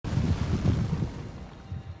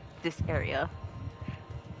this area.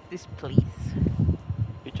 This place.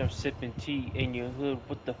 Bitch, I'm sipping tea in your hood.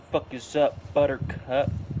 What the fuck is up,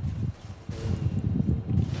 buttercup?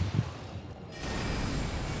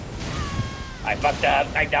 I fucked up.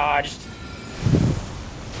 I dodged.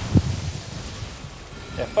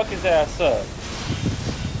 Yeah, fuck his ass up.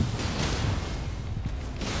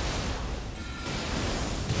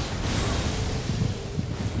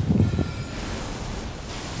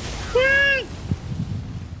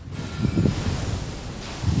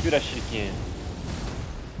 Do that shit again.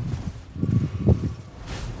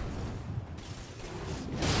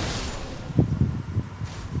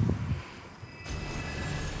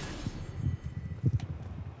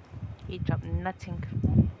 He dropped nothing.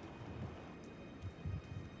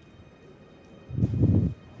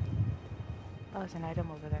 Oh, there's an item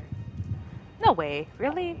over there. No way.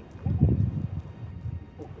 Really?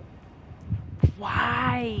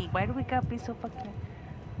 Why? Why do we gotta be so fucking...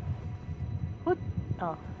 Who?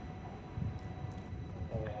 Oh.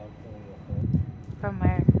 From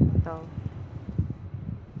where, though?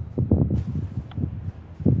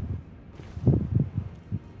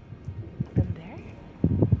 From there?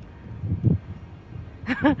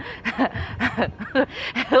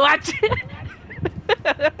 Watch it!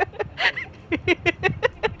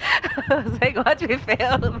 I was like, watch me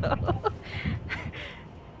fail, though.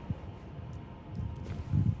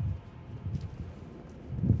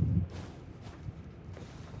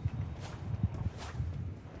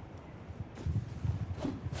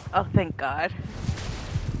 Oh, thank God.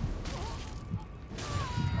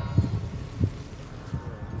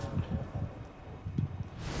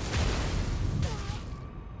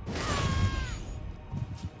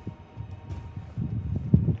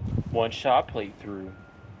 One shot playthrough.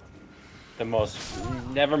 The most.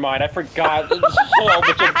 Never mind, I forgot. There's a whole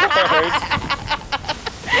bunch of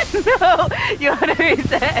birds. No! You want to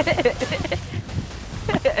reset?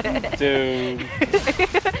 Dude.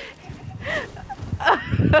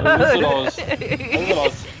 That's what I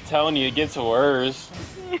was telling you, it gets worse.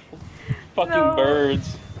 Fucking No.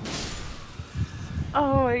 birds.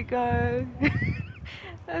 Oh my God.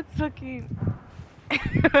 That's fucking...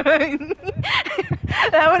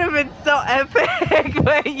 That would have been so epic,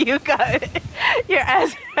 but you got your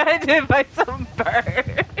ass handed by some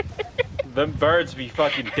bird. Them birds be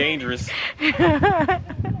fucking dangerous.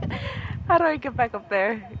 How do I get back up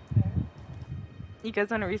there? You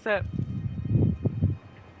guys want to reset?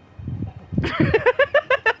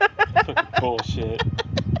 Fucking bullshit.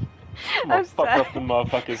 I'm gonna fuck up the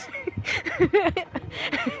motherfuckers.